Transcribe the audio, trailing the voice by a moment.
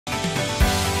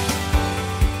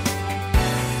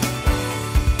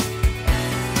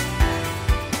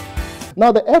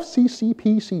Now, the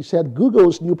FCCPC said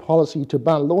Google's new policy to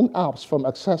ban loan apps from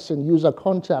accessing user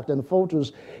contact and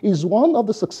photos is one of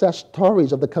the success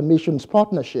stories of the Commission's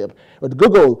partnership with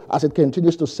Google as it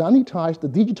continues to sanitize the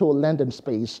digital lending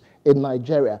space in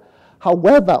Nigeria.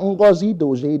 However, Ngozi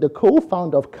Dozie, the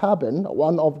co-founder of Carbon,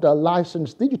 one of the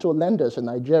licensed digital lenders in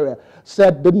Nigeria,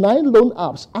 said denying loan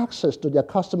apps access to their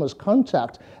customers'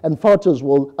 contact and photos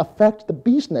will affect the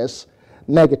business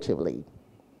negatively.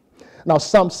 Now,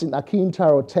 Samson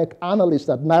Akintaro, tech analyst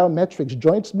at Nairametric,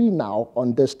 joins me now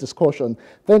on this discussion.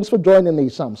 Thanks for joining me,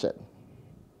 Samson.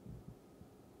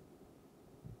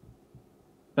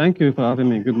 Thank you for having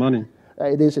me. Good morning.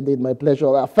 It is indeed my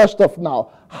pleasure. First off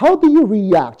now, how do you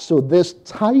react to this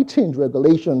tightened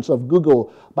regulations of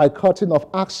Google by cutting off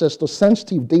access to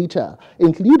sensitive data,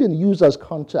 including users'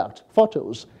 contact,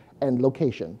 photos, and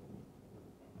location?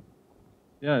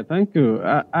 Yeah, thank you.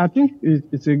 I think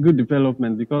it's a good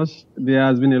development because there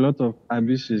has been a lot of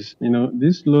abuses. You know,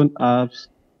 these loan apps,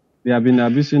 they have been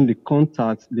abusing the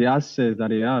contacts, the access that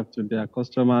they have to their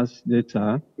customers'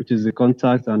 data, which is the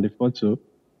contact and the photo.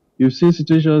 You've seen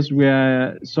situations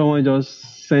where someone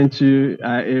just sent you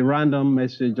a random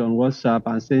message on WhatsApp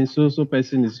and saying, so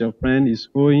person is your friend, is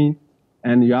owing,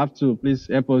 and you have to please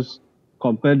help us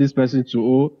compare this person to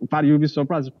O. In fact, you'll be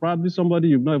surprised. Probably somebody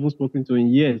you've not even spoken to in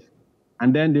years.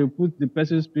 And then they put the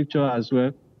person's picture as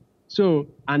well. So,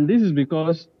 and this is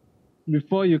because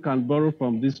before you can borrow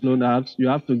from these loan apps, you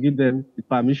have to give them the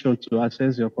permission to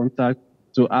access your contact,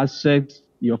 to access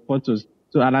your photos.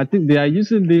 So, and I think they are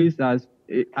using this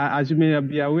as you may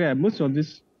be aware, most of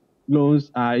these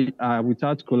loans are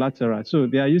without collateral. So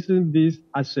they are using this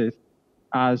asset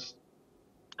as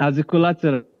a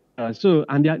collateral. So,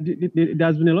 and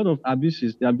there's been a lot of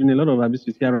abuses. There have been a lot of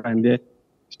abuses here and there.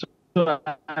 So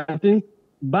I think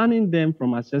banning them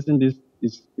from accessing this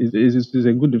is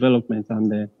a good development,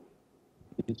 and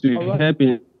it will help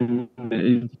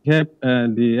the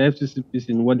FCCPC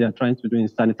in what they are trying to do in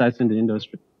sanitizing the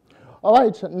industry. All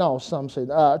right, now, Samson,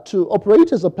 to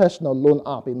operate as a personal loan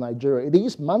app in Nigeria, it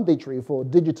is mandatory for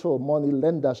digital money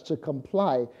lenders to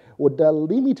comply with the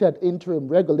limited interim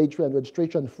regulatory and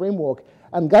registration framework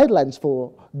and guidelines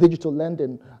for digital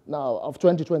lending now of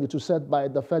 2022 set by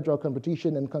the Federal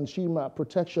Competition and Consumer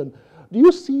Protection. Do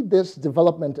you see this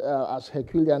development as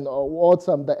Herculean, or what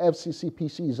the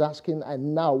FCCPC is asking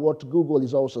and now what Google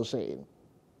is also saying?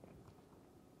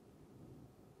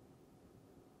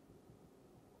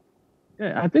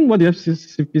 Yeah, I think what the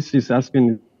FCCPC is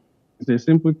asking is a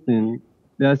simple thing.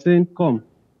 They are saying, come,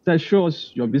 show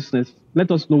us your business,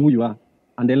 let us know who you are,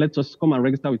 and then let us come and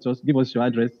register with us, give us your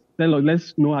address,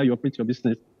 let's know how you operate your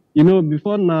business. You know,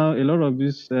 before now, a lot of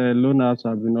these loan apps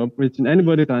have been operating.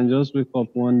 Anybody can just wake up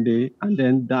one day and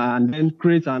then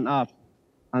create an app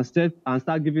and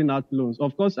start giving out loans.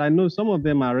 Of course, I know some of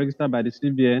them are registered by the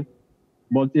CBN,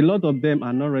 but a lot of them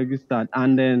are not registered.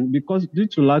 And then because due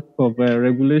to lack of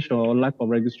regulation or lack of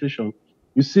registration,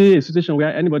 you see a situation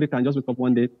where anybody can just wake up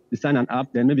one day, design an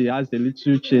app, then maybe has a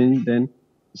little change, then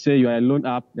say you are a loan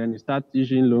app, then you start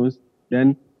issuing loans,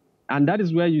 and that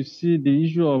is where you see the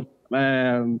issue of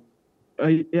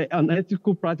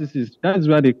unethical practices. That is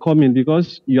where they come in,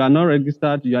 because you are not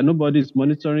registered, nobody is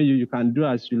monitoring you, you can do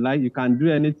as you like, you can do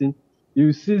anything.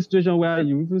 You see a situation where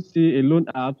you even see a loan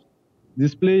app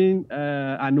displaying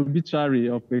an obituary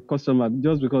of a customer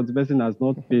just because the person has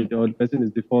not paid or the person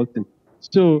is defaulting.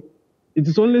 So it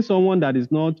is only someone that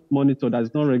is not monitored, that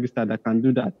is not registered, that can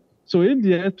do that. So if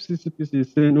the FCCPC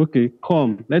is saying, okay,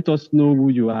 come, let us know who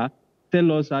you are,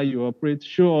 tell us how you operate,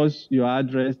 show us your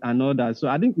address and all that. So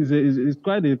I think it's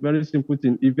quite a very simple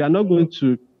thing. If you are not going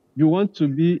to, you want to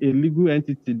be a legal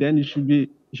entity, then you should be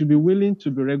willing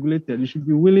to be regulated. You should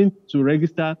be willing to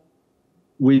register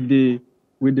with the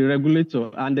regulator,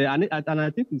 and I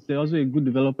think it's also a good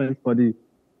development for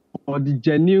the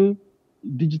genuine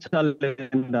digital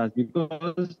lenders,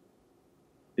 because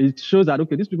it shows that,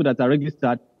 okay, these people that are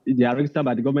registered, they are registered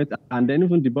by the government, and then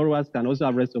even the borrowers can also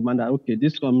have rest of mind that, okay,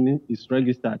 this company is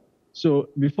registered. So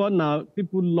before now,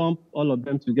 people lump all of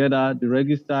them together, the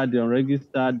registered, the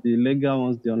unregistered, the legal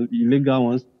ones, the illegal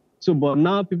ones. So, but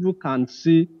now people can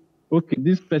see, okay,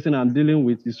 this person I'm dealing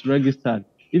with is registered.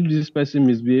 If this person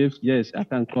misbehaves, yes, I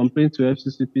can complain to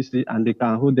FCCPC and they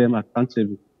can hold them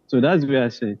accountable. So that's what I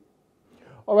say.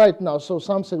 All right, now, so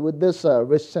Samson, with this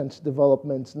recent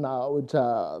developments now, with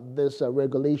this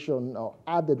regulation, or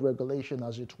added regulation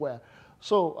as it were,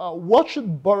 so what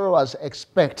should borrowers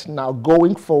expect now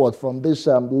going forward from these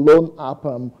loan app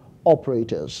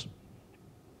operators?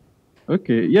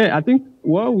 Okay, yeah, I think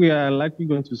what we are likely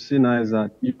going to see now is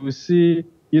that you will see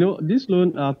These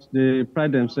loan apps, they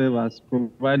pride themselves as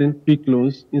providing quick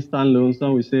loans, instant loans.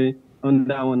 Some will say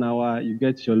under 1 hour, you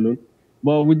get your loan.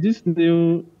 But with this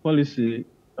new policy,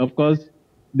 of course,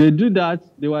 they do that.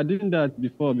 They were doing that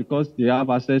before because they have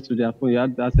access to their phone, you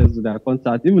have access to their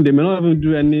contact. Even they may not even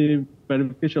do any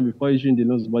verification before issuing the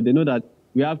loans, but they know that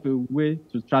we have a way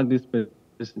to track this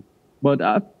person.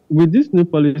 But with this new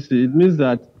policy, it means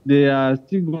that they are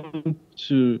still going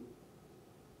to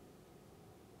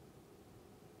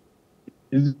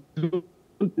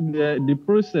the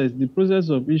process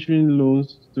of issuing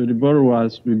loans to the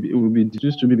borrowers will be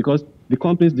reduced to be because the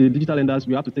companies, the digital lenders,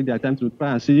 will have to take their time to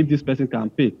try and see if this person can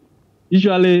pay.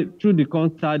 Usually through the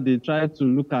contact, they try to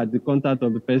look at the contact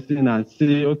of the person and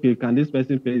say, okay, can this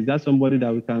person pay? Is that somebody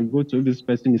that we can go to if this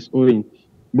person is owing?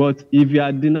 But if you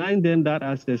are denying them that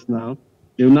access now,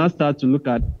 they will now start to look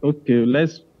at, okay,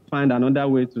 let's find another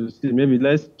way to see. Maybe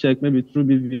let's check, maybe through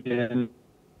BVN,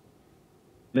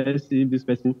 let's see if this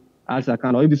person has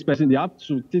account, or if this person, they have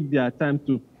to take their time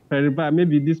to verify,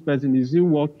 maybe this person, is he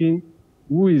working?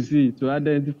 Who is he? To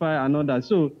identify another.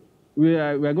 So we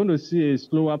are going to see a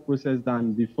slower process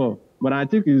than before. But I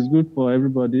think it's good for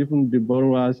everybody, even the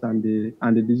borrowers and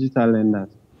the digital lenders.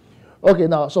 Okay,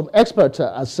 now some experts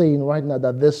are saying right now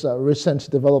that this recent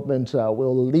development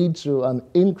will lead to an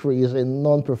increase in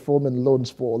non-performing loans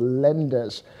for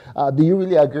lenders. Do you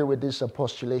really agree with this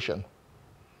postulation?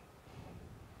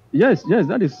 Yes,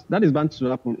 that is bound to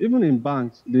happen. Even in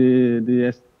banks,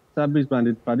 the established and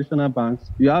the traditional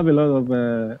banks, you have a lot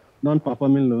of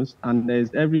non-performing loans, and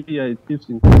every year it keeps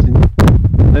increasing,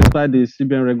 despite the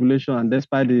CBN regulation and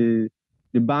despite the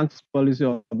bank's policy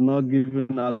of not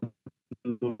giving out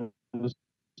loans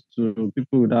to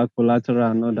people without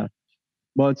collateral and all that.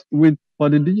 But for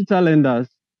the digital lenders,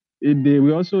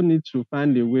 we also need to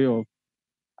find a way of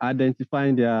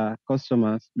identifying their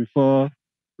customers before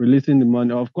releasing the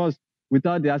money. Of course,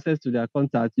 without the access to their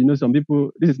contacts, some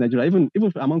people, this is Nigeria, even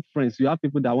among friends, you have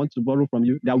people that want to borrow from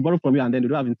you, they will borrow from you and then they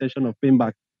don't have intention of paying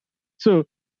back. So,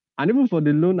 and even for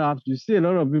the loan apps, you see a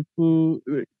lot of people,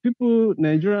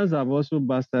 Nigerians have also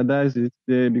bastardized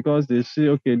it because they say,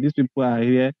 okay, these people are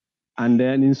here. And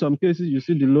then in some cases, you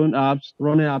see the loan apps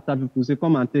running after people, say,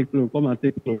 come and take loan, come and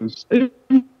take loans.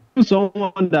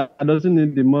 Someone that doesn't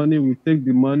need the money will take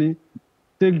the money,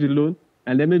 take the loan,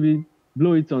 and then maybe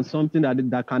blow it on something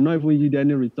that cannot even yield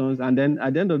any returns. And then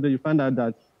at the end of the day, you find out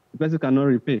that the person cannot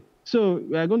repay. So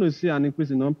we are going to see an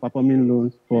increase in non-performing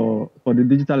loans for the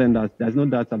digital lenders. There's no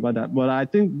doubt about that. But I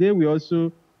think they will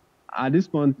also, at this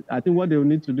point, I think what they will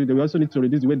need to do, they will also need to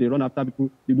reduce the way they run after people,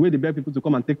 the way they beg people to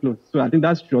come and take loans. So I think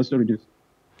that should also reduce.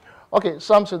 Okay,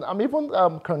 Samson, I'm even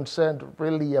concerned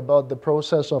really about the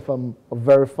process of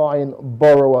verifying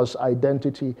borrowers'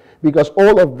 identity because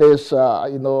all of this,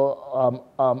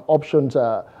 options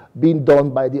being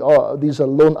done by these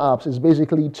loan apps is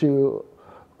basically to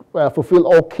fulfill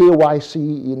all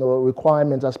KYC,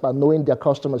 requirements as per knowing their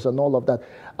customers and all of that.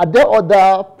 Are there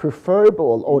other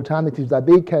preferable alternatives that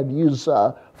they can use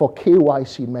for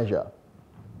KYC measure?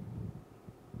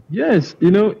 Yes,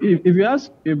 if you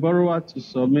ask a borrower to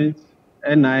submit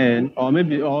NIN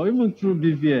or even through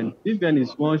BVN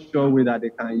is one sure way that they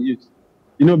can use.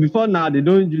 Before now they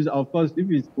don't use. Of course, if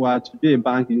it were to be a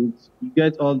bank, you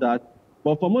get all that.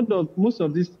 But for most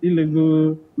of these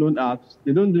illegal loan apps,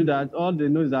 they don't do that. All they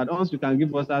know is that once you can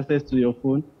give us access to your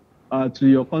phone, to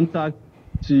your contact,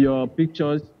 to your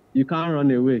pictures, you can't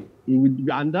run away.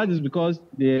 And that is because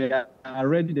they are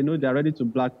ready. They know they are ready to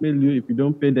blackmail you if you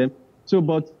don't pay them. So,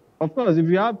 but of course, if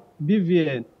you have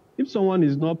BVN, if someone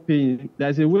is not paying,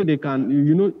 there's a way they can,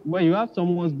 when you have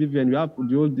someone's BVN, you have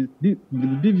the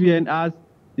BVN has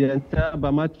the entire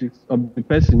biometrics of the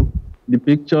person, the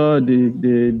picture,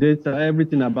 the data,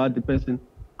 everything about the person.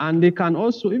 And they can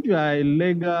also, if you are a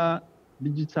legal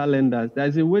digital lender,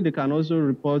 there's a way they can also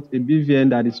report a BVN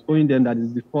that is owing them, that is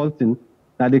defaulting,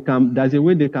 there's a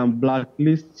way they can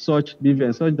blacklist such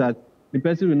BVN such that the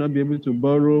person will not be able to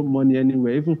borrow money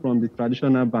anywhere, even from the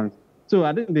traditional banks. So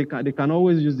I think they can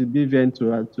always use the BVN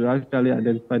to actually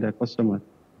identify their customers.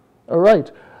 All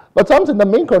right. But something, the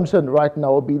main concern right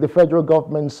now will be the federal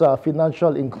government's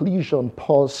financial inclusion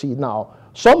policy now.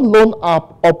 Some loan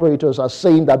app operators are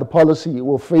saying that the policy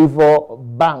will favor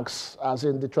banks, as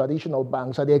in the traditional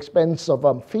banks, at the expense of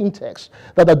fintechs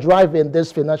that are driving this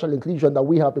financial inclusion that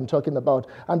we have been talking about.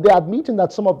 And they're admitting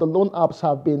that some of the loan apps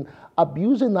have been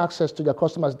abusing access to their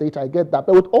customers' data. I get that.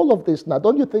 But with all of this now,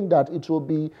 don't you think that it will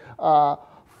be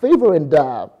favoring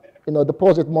the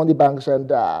deposit money banks and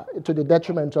to the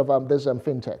detriment of these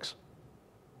fintechs?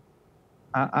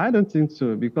 I don't think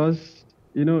so, because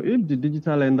if the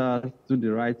digital lenders do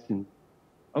the right thing,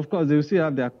 of course, they will still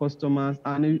have their customers,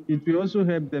 and it will also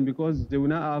help them because they will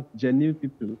now have genuine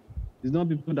people. It's not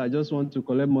people that just want to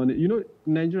collect money. You know,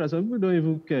 in Nigeria, some people don't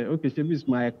even care. Okay, Shebi, it's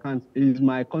my account, it's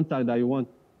my contact that you want.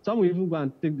 Some will even go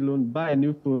and take the loan, buy a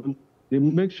new phone. They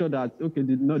make sure that, okay,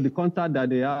 the contact that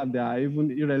they have, they are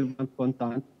even irrelevant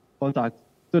contacts.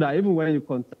 So that even when you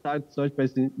contact such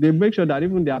person, they make sure that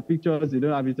even their pictures, they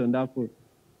don't have it on that phone.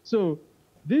 So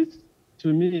this,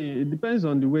 to me, it depends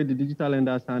on the way the digital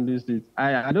lenders handles it.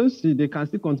 I don't see, they can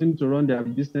still continue to run their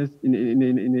business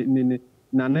in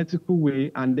an ethical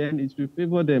way, and then it will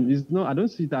favor them. It's not, I don't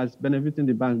see it as benefiting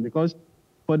the banks, because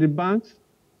for the banks,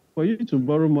 for you to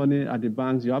borrow money at the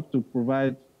banks, you have to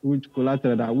provide which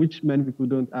collateral that which many people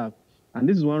don't have. And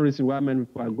this is one reason why many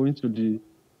people are going to the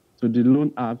loan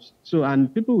apps. So,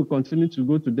 and people will continue to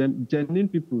go to them, genuine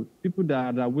people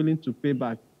that are willing to pay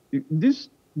back. With this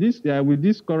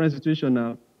current situation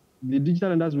now, the digital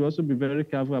lenders will also be very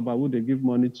careful about who they give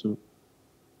money to.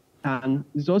 And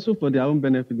it's also for their own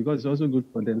benefit, because it's also good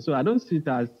for them. So I don't see it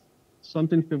as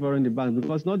something favoring the bank,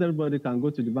 because not everybody can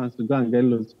go to the banks to go and get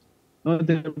loans. Not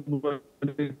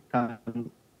everybody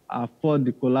can afford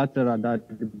the collateral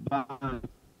that the bank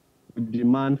would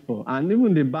demand for. And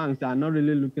even the banks are not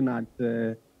really looking at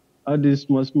all these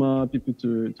small people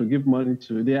to give money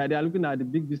to. They are looking at the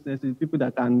big businesses, people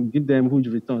that can give them huge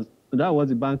returns. So that's what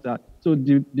the banks are. So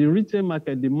the retail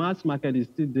market, the mass market is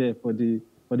still there for the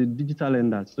digital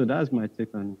lenders. So that's my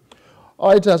take on it. All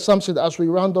right, Samson, as we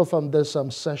round off this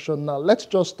session now, let's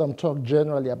just talk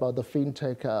generally about the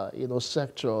fintech,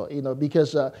 sector,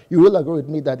 because you will agree with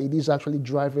me that it is actually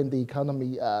driving the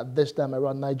economy this time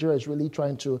around. Nigeria is really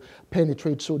trying to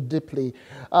penetrate so deeply.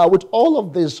 With all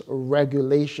of this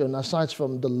regulation, aside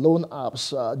from the loan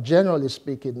apps, generally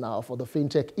speaking now, for the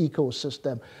fintech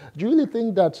ecosystem, do you really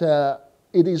think that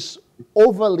it is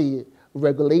overly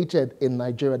regulated in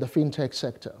Nigeria, the fintech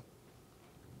sector?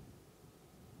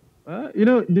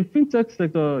 The fintech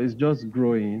sector is just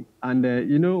growing. And,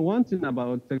 one thing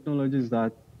about technology is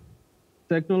that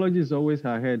technology is always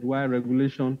ahead while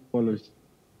regulation follows.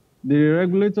 The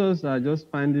regulators are just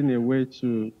finding a way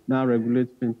to now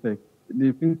regulate fintech.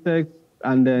 The fintech,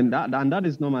 and that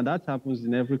is normal. That happens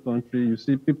in every country. You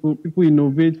see people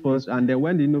innovate first, and then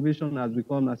when the innovation has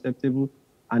become acceptable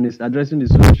and is addressing the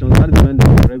solutions, that is when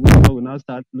the regulator will now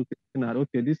start looking at,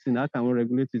 okay, this thing, how can we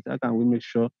regulate it? How can we make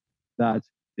sure that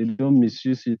they don't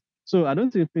misuse it? So I don't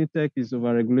think fintech is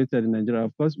overregulated in Nigeria.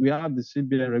 Of course, we have the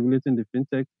CBN regulating the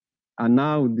fintech, and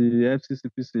now the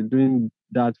FCCPC doing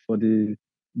that for the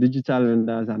digital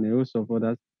lenders and a host of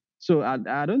others. So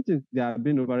I don't think they are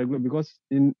being overregulated, because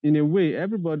in a way,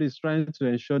 everybody is trying to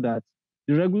ensure that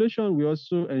the regulation will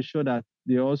also ensure that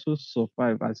they also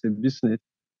survive as a business.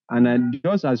 And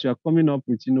just as you are coming up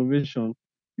with innovation,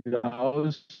 you are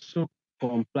also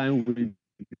complying with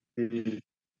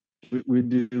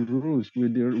the rules,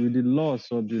 with the laws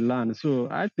of the land. So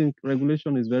I think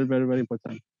regulation is very, very, very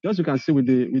important. Just you can see with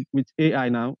AI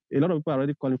now, a lot of people are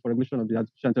already calling for regulation of the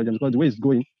artificial intelligence, because the way it's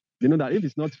going, they know that if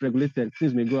it's not regulated,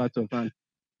 things may go out of hand.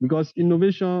 Because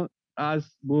innovation has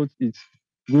both its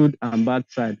good and bad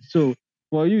side. So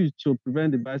for you to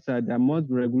prevent the bad side, there must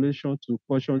be regulation to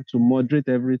caution, to moderate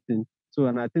everything. So,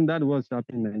 and I think that's what's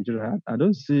happening in Nigeria. I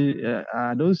don't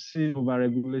see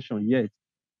over-regulation yet.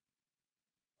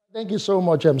 Thank you so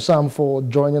much, Sam, for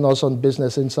joining us on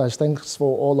Business Insights. Thanks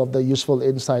for all of the useful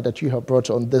insight that you have brought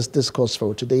on this discourse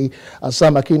for today.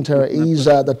 Sam Akintaro is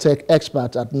the tech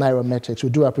expert at Nairametric. We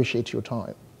do appreciate your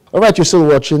time. All right, you're still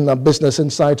watching Business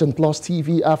Insight on Plus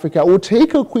TV Africa. We'll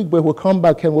take a quick break. We'll come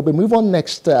back and we'll move on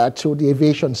next to the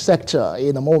aviation sector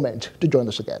in a moment. To join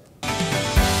us again.